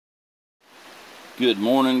Good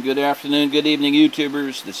morning, good afternoon, good evening,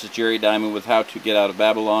 YouTubers. This is Jerry Diamond with How to Get Out of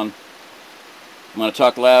Babylon. I'm going to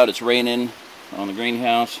talk loud. It's raining on the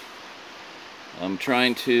greenhouse. I'm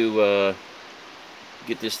trying to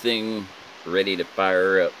get this thing ready to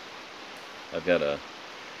fire up. I've got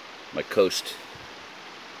my Coast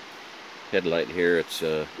headlight here. It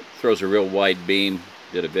throws a real wide beam.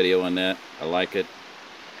 Did a video on that. I like it.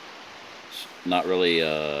 It's not really,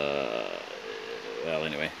 well,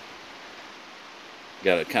 anyway.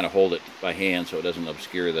 Got to kind of hold it by hand so it doesn't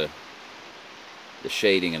obscure the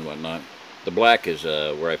shading and whatnot. The black is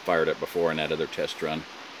where I fired it before in that other test run.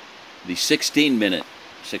 The 16-minute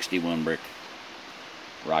 61 brick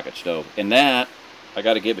rocket stove. And that, I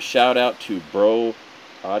got to give a shout out to Bro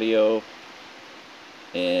Audio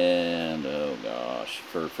and, oh gosh,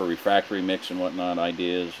 for refractory mix and whatnot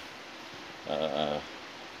ideas. Does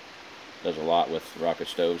a lot with rocket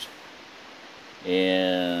stoves.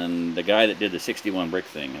 And the guy that did the 61 brick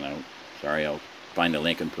thing, and I'll find the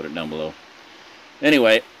link and put it down below.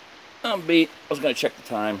 Anyway, I'm beat. I was going to check the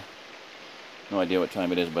time. No idea what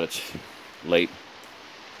time it is, but it's late.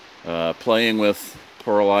 Playing with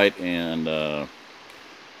perlite and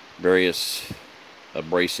various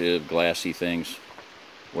abrasive, glassy things.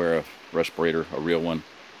 Wear a respirator, a real one.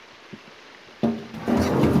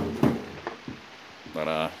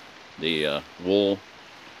 But the wool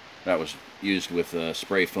that was used with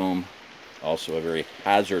spray foam, also a very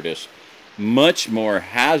hazardous, much more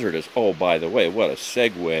hazardous, oh, by the way, what a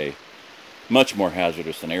segue, much more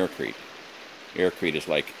hazardous than Aircrete. Aircrete is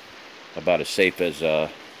like about as safe as, oh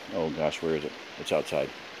gosh, where is it? It's outside.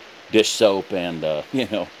 Dish soap and,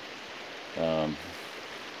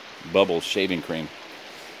 Bubbles shaving cream.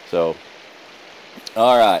 So,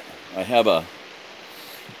 alright, I have a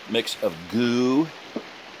mix of goo.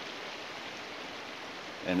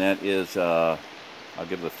 And that is, I'll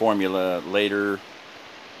give the formula later.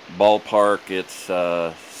 Ballpark, it's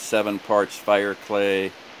 7 parts fire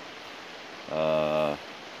clay, 10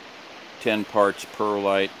 parts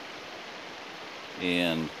perlite,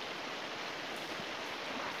 and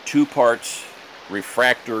 2 parts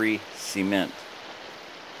refractory cement.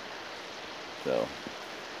 So,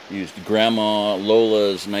 used Grandma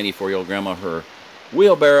Lola's 94-year-old grandma, her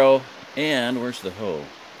wheelbarrow, and where's the hoe?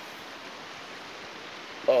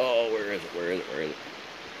 Oh, where is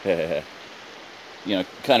it? You know,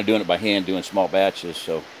 kind of doing it by hand, doing small batches,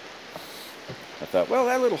 so I thought, well,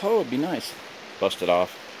 that little hoe would be nice. Busted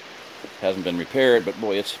off. Hasn't been repaired, but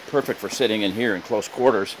boy, it's perfect for sitting in here in close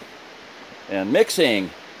quarters and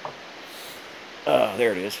mixing. Oh,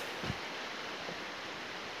 there it is.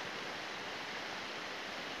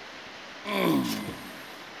 I'm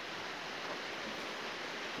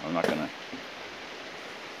not gonna,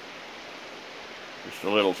 just a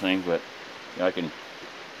little thing, but I can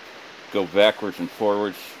go backwards and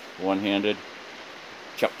forwards one-handed.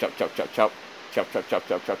 Chop, chop, chop, chop, chop, chop, chop, chop,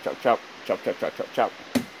 chop, chop, chop, chop, chop, chop, chop, chop, chop.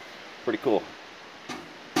 Pretty cool.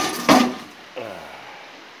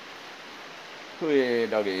 Hooey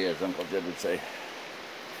doggy, as Uncle Jed would say.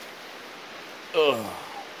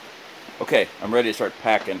 Okay, I'm ready to start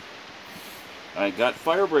packing. I got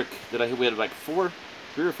fire brick that we had like 3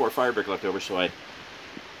 or 4 fire brick left over, so I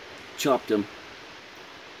chopped them.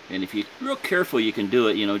 And if you're real careful, you can do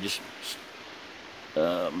it, you know, just,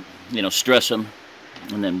 stress them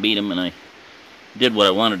and then beat them. And I did what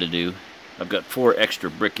I wanted to do. I've got 4 extra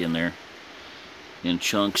brick in there in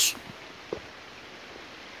chunks.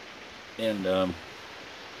 And so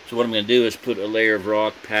what I'm going to do is put a layer of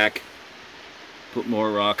rock, pack, put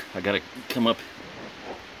more rock. I got to come up,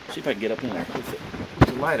 see if I can get up in there. With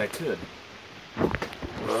the light, I could.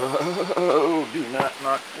 Oh, do not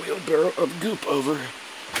knock wheelbarrow of goop over.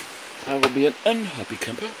 I will be an unhappy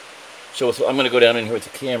camper. So I'm going to go down in here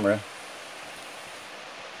with the camera.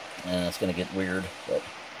 And it's going to get weird, but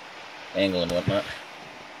angle and whatnot.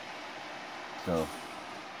 So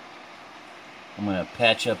I'm going to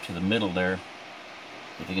patch up to the middle there.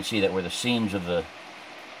 If you can see that where the seams of the...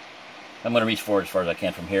 I'm going to reach forward as far as I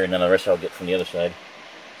can from here, and then the rest I'll get from the other side.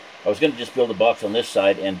 I was going to just build a box on this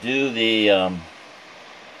side and do the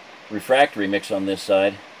refractory mix on this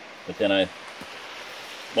side, but then I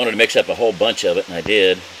wanted to mix up a whole bunch of it, and I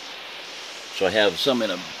did. So I have some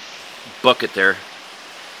in a bucket there.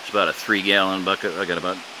 It's about a 3-gallon bucket. I got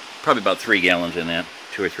probably about 3 gallons in that.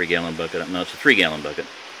 2 or 3 gallon bucket. No, it's a 3-gallon bucket.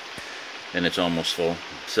 And it's almost full.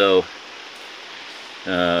 So,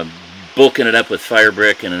 bulking it up with fire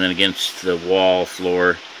brick, and then against the wall,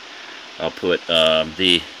 floor, I'll put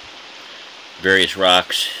the various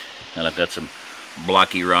rocks. And I've got some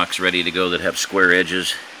blocky rocks ready to go that have square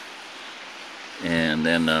edges. And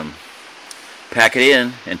then pack it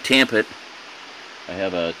in and tamp it I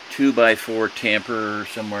have a 2x4 tamper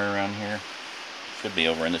somewhere around here. Should be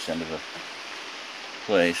over in this end of the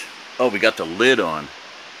place. Oh, we got the lid on.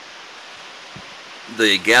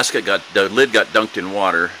 The lid got dunked in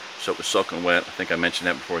water, so it was soaking wet. I think I mentioned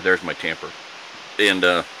that before. There's my tamper. And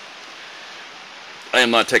I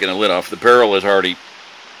am not taking the lid off. The barrel is already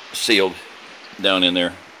sealed down in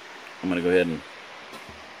there. I'm going to go ahead and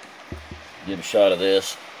give a shot of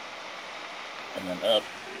this. And then up.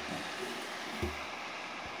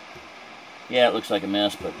 Yeah, it looks like a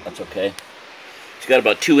mess, but that's okay. It's got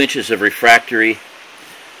about 2 inches of refractory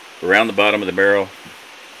around the bottom of the barrel.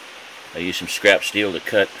 I used some scrap steel to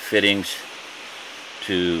cut fittings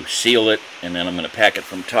to seal it, and then I'm going to pack it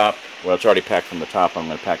from top. Well, it's already packed from the top. I'm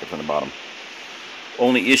going to pack it from the bottom.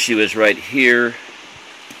 Only issue is right here.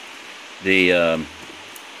 The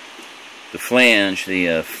flange,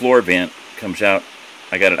 the floor vent comes out.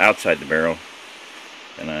 I got it outside the barrel,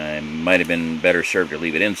 and I might have been better served to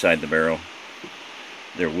leave it inside the barrel.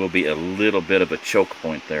 There will be a little bit of a choke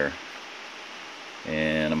point there,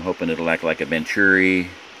 and I'm hoping it'll act like a Venturi,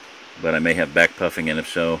 but I may have back puffing, and if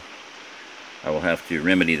so, I will have to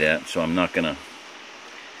remedy that. So I'm not gonna,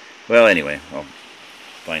 well, anyway, I'll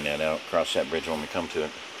find that out, cross that bridge when we come to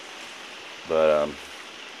it. But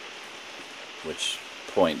which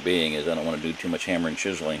point being is I don't want to do too much hammer and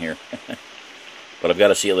chiseling here. But I've got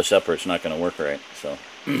to seal this up or it's not going to work right. So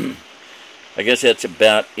I guess that's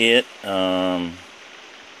about it.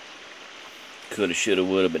 Coulda, shoulda,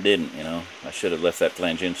 woulda, but didn't, you know. I should have left that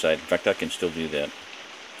flange inside. In fact, I can still do that.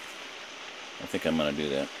 I think I'm going to do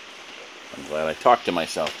that. I'm glad I talked to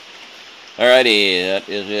myself. Alrighty, that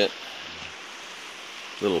is it.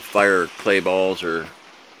 Little fire clay balls or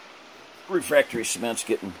refractory cement's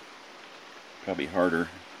getting probably harder.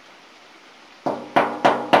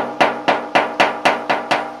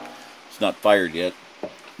 It's not fired yet.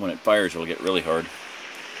 When it fires, it'll get really hard.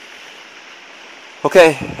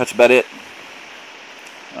 Okay, that's about it.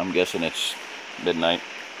 I'm guessing it's midnight,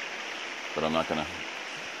 but I'm not gonna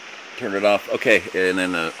turn it off. Okay, and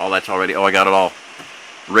then all that's already, I got it all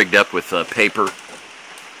rigged up with paper,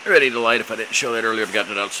 ready to light. If I didn't show that earlier, I've got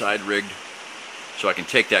it outside rigged, so I can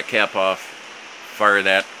take that cap off, fire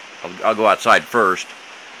that. I'll go outside first,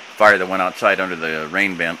 fire the one outside under the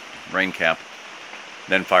rain vent, rain cap,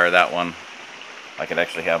 then fire that one. I could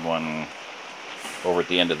actually have one over at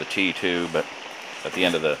the end of the T too, but at the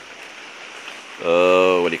end of the,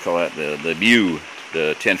 what do you call that? The view,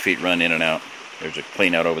 the 10 feet run in and out. There's a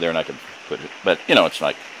clean out over there, and I could put it. But you know, it's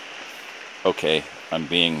like, okay, I'm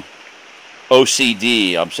being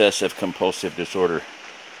OCD, obsessive compulsive disorder.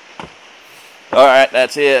 All right,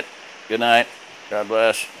 that's it. Good night. God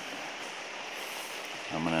bless.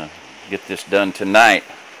 I'm gonna get this done tonight.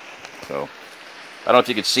 So I don't know if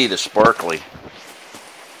you can see the sparkly.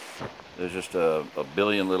 There's just a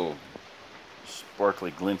billion little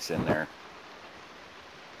sparkly glints in there.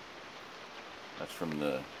 That's from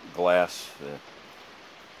the glass, the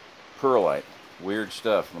perlite. Weird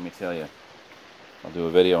stuff, let me tell you. I'll do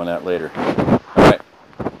a video on that later. Alright.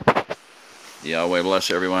 Yahweh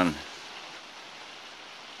bless everyone.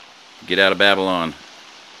 Get out of Babylon.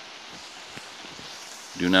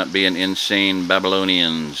 Do not be an insane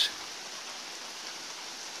Babylonians.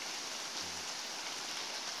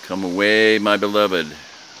 Come away, my beloved.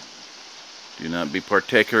 Do not be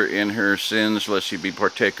partaker in her sins, lest you be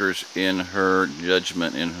partakers in her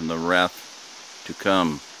judgment, in the wrath to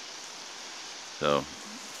come. So,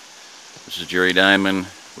 this is Jerry Diamond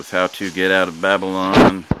with How to Get Out of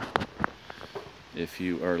Babylon. If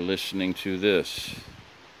you are listening to this,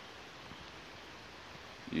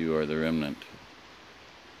 you are the remnant.